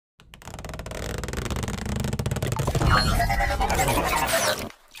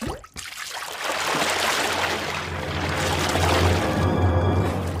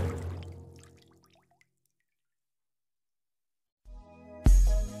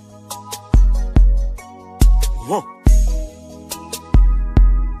Whoa.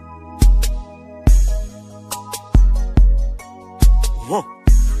 Whoa.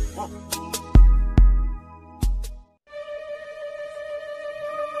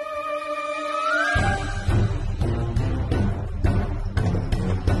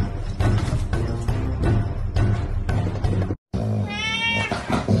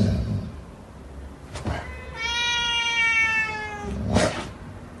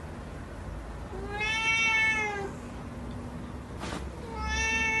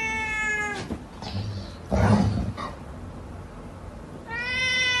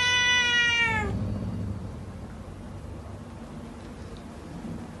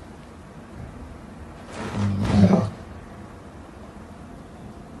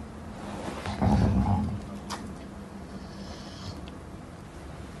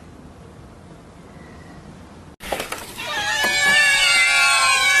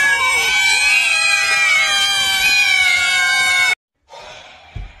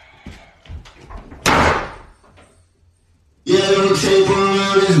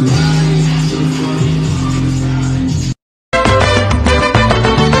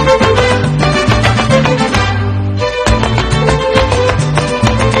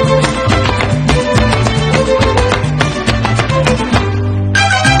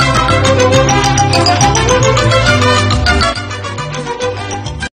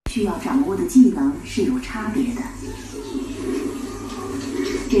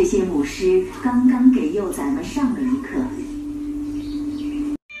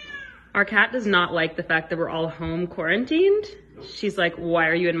 Our cat does not like the fact that we're all home quarantined. She's like, why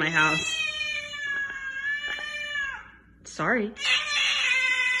are you in my house? Sorry.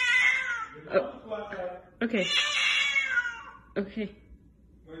 Oh. Okay. Okay.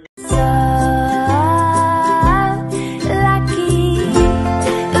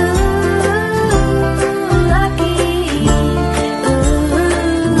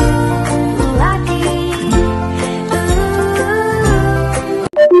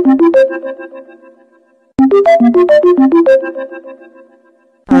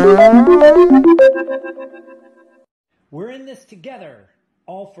 We're in this together,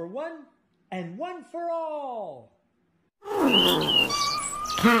 all for one and one for all.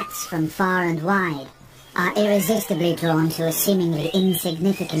 Cats from far and wide are irresistibly drawn to a seemingly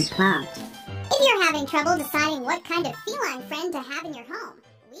insignificant plant. If you're having trouble deciding what kind of feline friend to have in your home,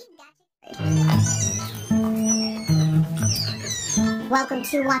 we've got you. Welcome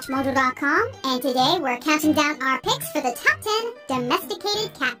to WatchMojo.com, and today we're counting down our picks for the top 10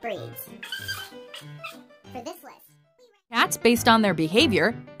 domesticated cat breeds. For this list, cats based on their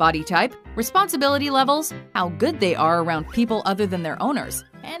behavior, body type, responsibility levels, how good they are around people other than their owners,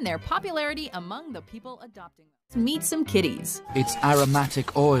 and their popularity among the people adopting them. Let's meet some kitties. Its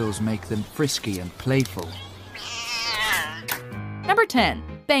aromatic oils make them frisky and playful. Number 10.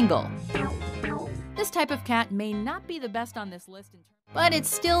 Bengal. This type of cat may not be the best on this list, but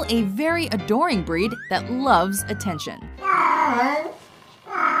it's still a very adoring breed that loves attention.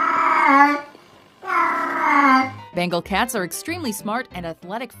 Bengal cats are extremely smart and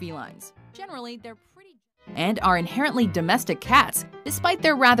athletic felines. Generally, they're pretty and are inherently domestic cats, despite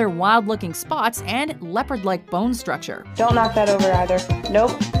their rather wild-looking spots and leopard-like bone structure. Don't knock that over either.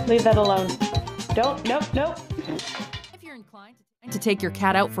 Nope, leave that alone. Don't, nope. If you're inclined to take your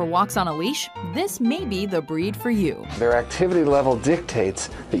cat out for walks on a leash, this may be the breed for you. Their activity level dictates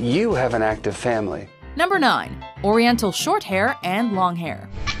that you have an active family. Number 9. Oriental short hair and long hair.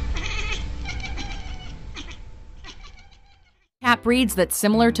 Cat breeds that's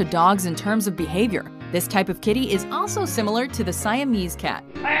similar to dogs in terms of behavior. This type of kitty is also similar to the Siamese cat.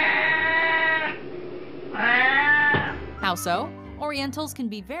 How so? Orientals can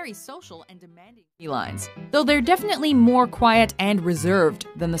be very social and demanding felines, though they're definitely more quiet and reserved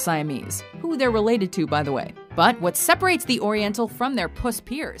than the Siamese, who they're related to, by the way. But what separates the Oriental from their puss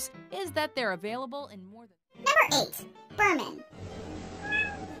peers is that they're available in more than... Number 8. Berman.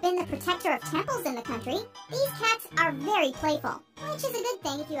 Been the protector of temples in the country, these cats are very playful, which is a good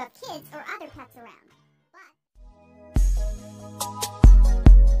thing if you have kids or other pets around. But...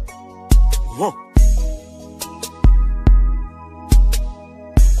 Whoa.